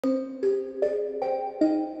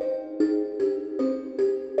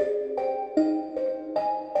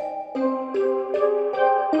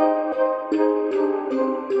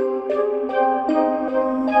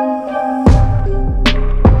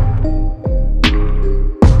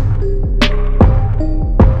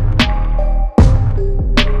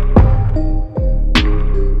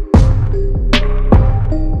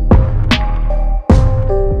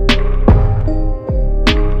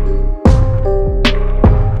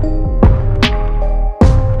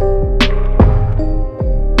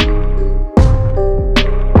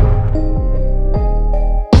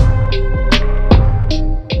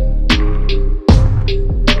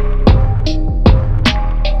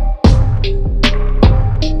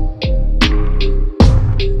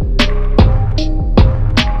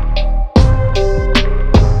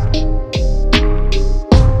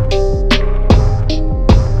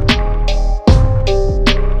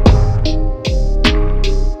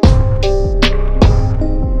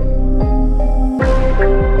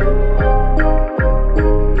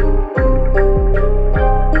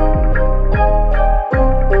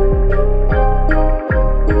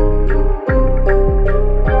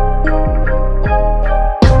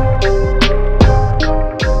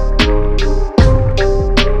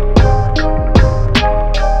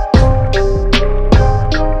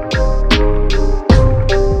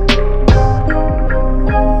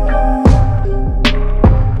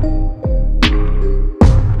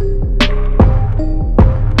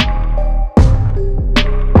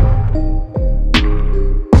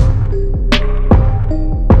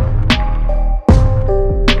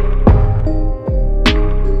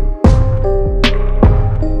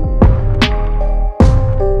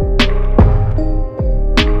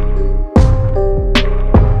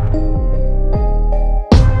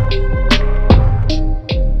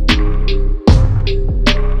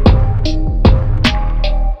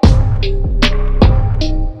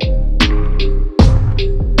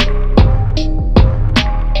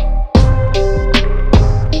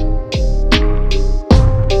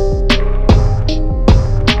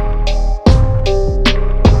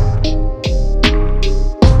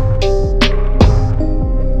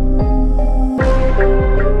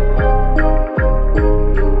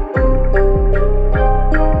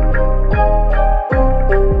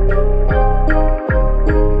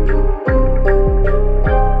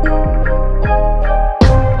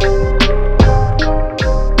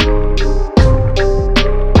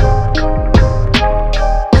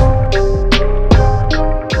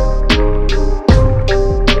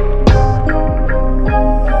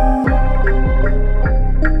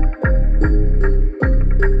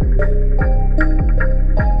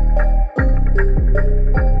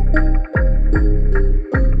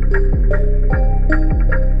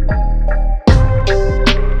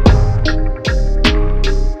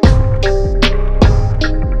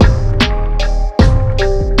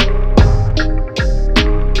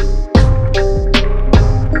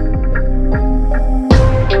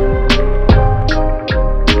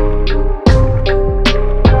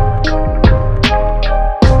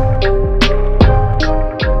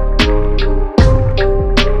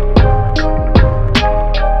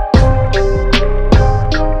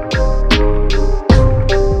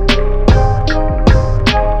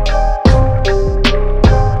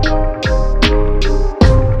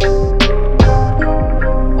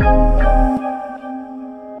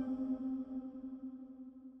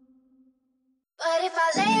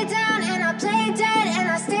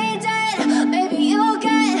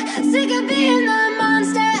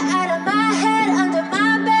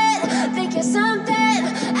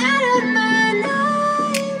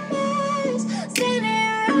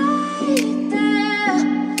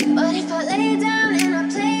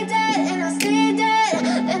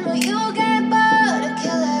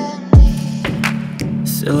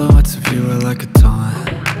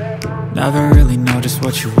Never really know just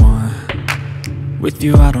what you want. With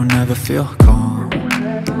you I don't ever feel calm.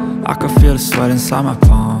 I can feel the sweat inside my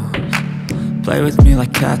palms. Play with me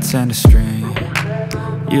like cats and a string.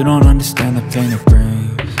 You don't understand the pain it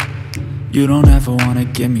brings. You don't ever wanna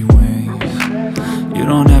give me wings. You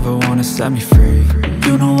don't ever wanna set me free.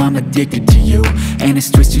 You know I'm addicted to you, and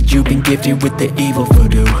it's twisted, you've been gifted with the evil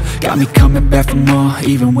voodoo. Got me coming back for more,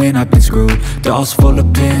 even when I've been screwed. Dolls full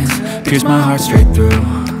of pins, pierce my heart straight through.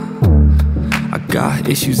 I got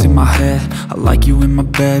issues in my head, I like you in my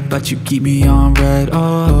bed, but you keep me on red.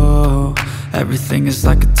 Oh, everything is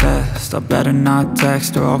like a test, I better not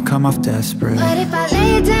text or I'll come off desperate. But if I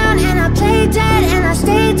lay down and I play dead and I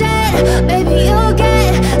stay dead, baby you'll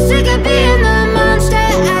get sick of being the monster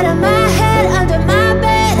out of my head, under my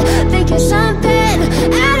bed, thinking something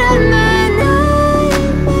out of my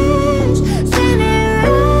nightmares, standing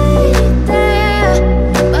right there.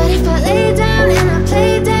 But if I lay down and I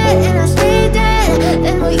play dead and I stay dead,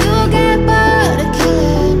 then will you get bored of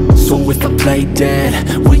killing me? So if I play dead,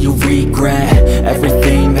 will you regret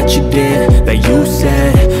everything that you did, that you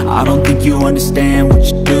said? I don't think you understand what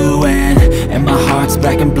you're doing, and my heart's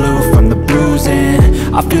black and blue from the bruising.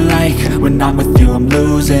 I feel like when I'm with you I'm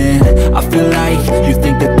losing. I feel like you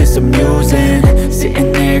think that this amusing,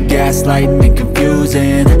 sitting there gaslighting and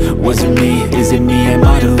confusing. Was it me? Is it me? Am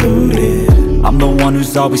I deluded? I'm the one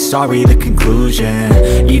who's always sorry, the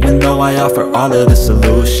conclusion, even though I offer all of the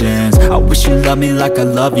solutions. I wish you loved me like I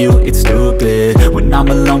love you, it's stupid. When I'm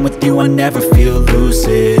alone with you I never feel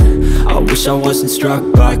lucid. I wish I wasn't struck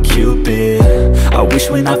by Cupid. I wish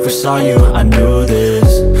when I first saw you I knew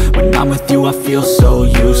this. When I'm with you I feel so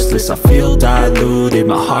useless, I feel diluted,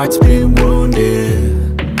 my heart's been wounded.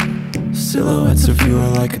 Silhouettes of you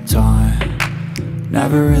are like a taunt.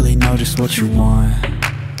 Never really know just what you want.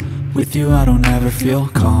 With you I don't ever feel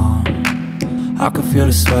calm. I can feel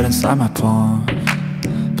the sweat inside my palms.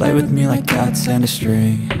 Play with me like cats and a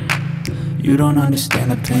string. You don't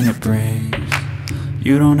understand the pain it brings.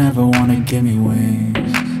 You don't ever wanna give me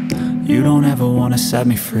wings. You don't ever wanna set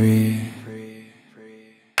me free.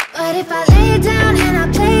 But if I lay down and I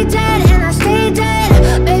play dead and I stay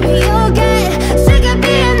dead, baby you'll get sick of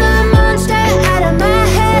being the monster out of my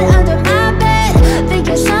head, under my bed,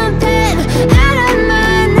 thinking something out of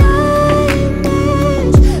my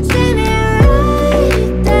nightmares, standing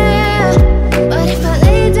right there. But if I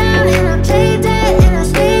lay down and I play dead and I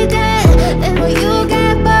stay dead, then will you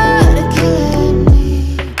get bored of killing me?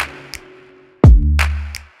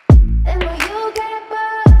 Then will you get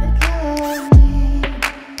bored of killing me?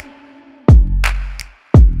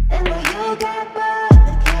 Then will you get bored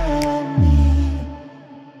of killing me?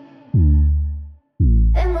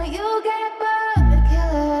 Then will you get bored of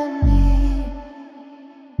killing me?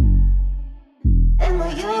 Then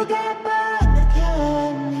will you get bored of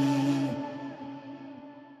killing me?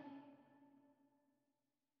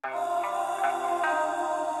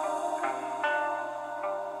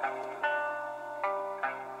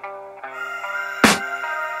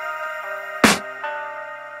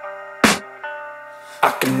 I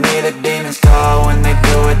can hear the demons call when they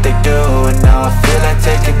do what they do, and now I feel like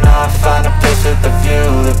taking off, find a place with a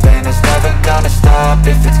view. The pain is never gonna stop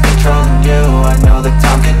if it's controlling you. I know that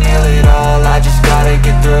time can heal it all, I just gotta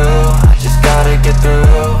get through. I just gotta get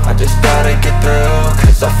through, I just gotta get through.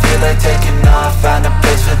 Cause I feel like taking off, find a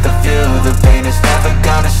place with a view. The pain is never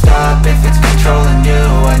gonna stop if it's controlling you.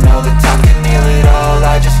 I know that time can heal it all,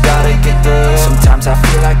 I just gotta get through. Sometimes I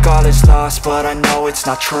feel like all is lost, but I know it's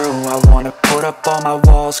not true. I wanna put up all my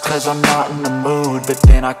walls cause I'm not in the mood, but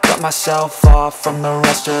then I cut myself off from the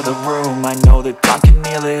rest of the room. I know that time can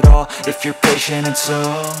heal it all if you're patient, and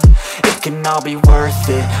soon it can all be worth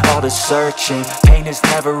it, all the searching. Pain is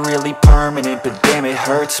never really permanent, but damn it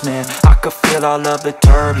hurts, man. I could feel all of the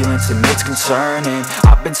turbulence and it's concerning.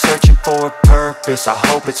 I've been searching for a purpose, I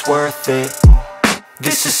hope it's worth it.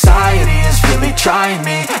 This society is really trying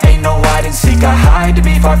me. Ain't no hide and seek, I hide to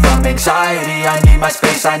be far from anxiety. I need my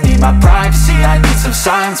space, I need my privacy, I need some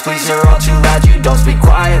silence, please. You're all too loud, you don't speak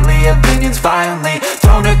quietly. Opinions violently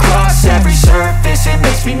thrown across every surface, it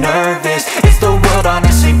makes me nervous. Is the world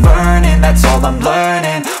honestly burning? That's all I'm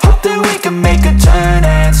learning. Hope that we can make a turn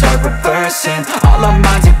and start reversing all our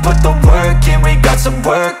minds and put the work in. We got some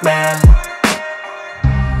work, man.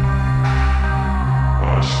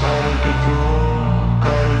 I started to do.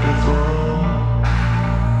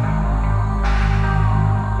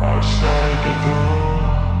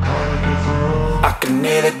 I can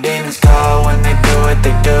hear the demons call when they do what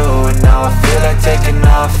they do, and now I feel like taking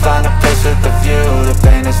off, find a place with a view. The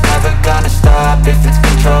pain is never gonna stop if it's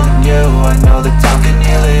controlling you. I know that time can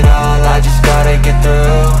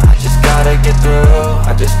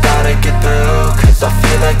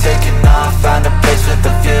like taking off, find a place with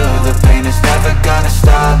a view. The pain is never gonna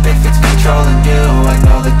stop if it's controlling you. I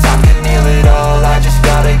know that time can heal it all, I just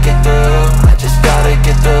gotta get through. I just gotta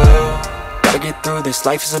get through. Gotta get through this,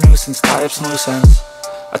 life is a nuisance, tie up some loose ends.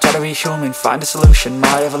 I try to be human, find a solution,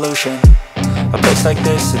 my evolution. A place like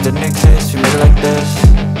this, it didn't exist, we made it like this.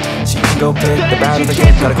 So you can go pick the bad of the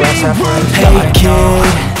good, got a glass half full. Hey kid,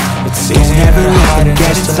 don't ever let them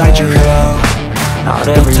get inside your head.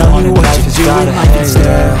 They'll tell you what to do in life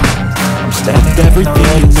instead of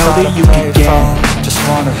everything you know that you can get. Just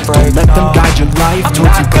wanna break. Don't let them guide your life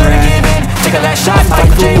towards regret. Take a last shot, fight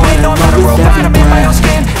for what I love with every I'm in my own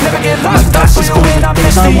skin. Never get lost without pursuing, I'm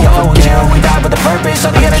misty. Oh yeah, we die with a purpose.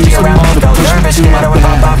 All the energy around me felt nervous. No matter if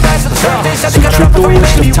I pop fast to the surface, I think I don't know what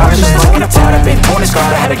made me worthless. Looking apart, I've been torn and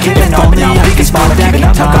scarred. I had a given up, but now I'm weak and small. I'm giving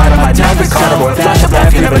up, my guard on my never cardboard. Flash of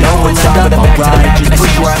life, you never know what's up. With the back to the back, and they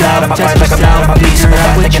push you where I'm at. I'm fight like I'm out, I'm a beast. But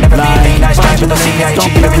that they can never be me. Nice times, but they'll see I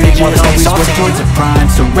achieve everything while they stay salty. Towards a prime,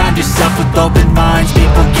 surround yourself with open minds.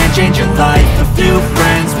 People can't change your life. A few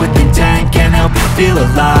friends with intent can help you feel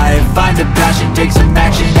alive. Find a passion, take some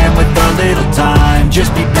action, and with a little time,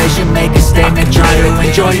 just be patient, make a statement, try to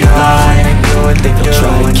enjoy your life. They'll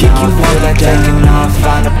try to kick you while you're down.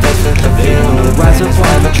 Find a place with a view. Rise up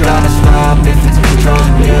while you're trying to stop if it's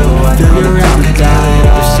controlling you. I Feel your out and down.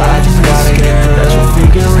 Your side is scared, but you'll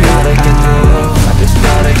figure it out. I just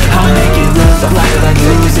gotta get I'll make it look like I'm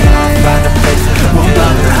losing. find a place with a view. Won't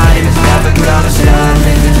bother hiding, it's never gonna stop.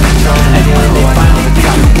 And when they finally think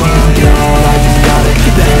you won't get,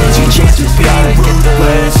 then it's your chance to be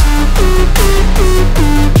ruthless.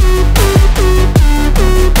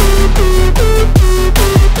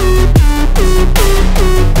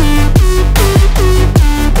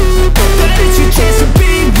 Then it's your chance to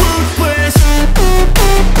be ruthless.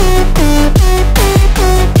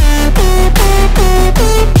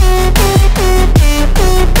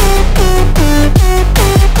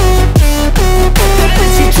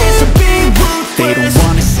 They don't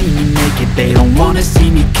wanna see me make it, they don't wanna see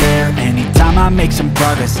me care. Anytime I make some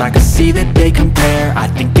progress, I can see that they compare. I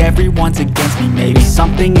think everyone's against me, maybe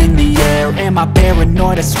something in the air. Am I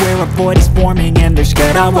paranoid? I swear a void is forming and they're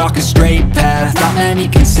scared. I walk a straight path, not many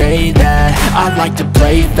can say that. I like to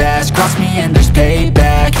play fast, cross me and there's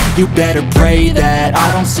payback. You better pray that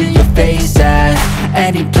I don't see your face at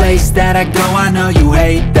any place that I go. I know you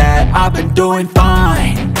hate that. I've been doing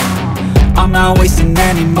fine, I'm not wasting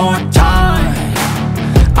any more time.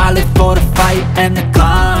 I live for the fight and the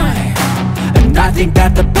climb, and I think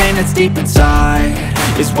that the pain that's deep inside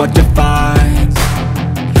is what defines.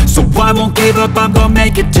 So I won't give up, I'm gonna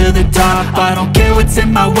make it to the top. I don't care what's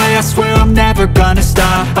in my way, I swear I'm never gonna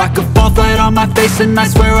stop. I could fall flat on my face and I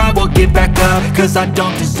swear I will get back up. Cause I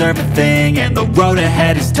don't deserve a thing and the road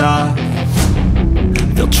ahead is tough.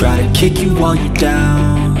 They'll try to kick you while you're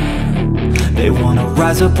down. They wanna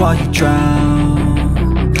rise up while you drown.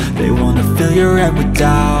 They wanna fill your head with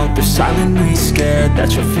doubt. They're silently scared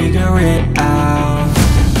that you'll figure it out.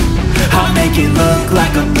 I'll make it look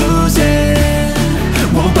like I'm losing,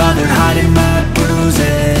 won't bother hiding my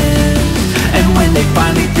bruises. And when they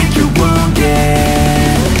finally think you're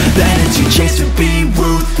wounded, then it's your chance to be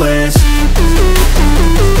ruthless.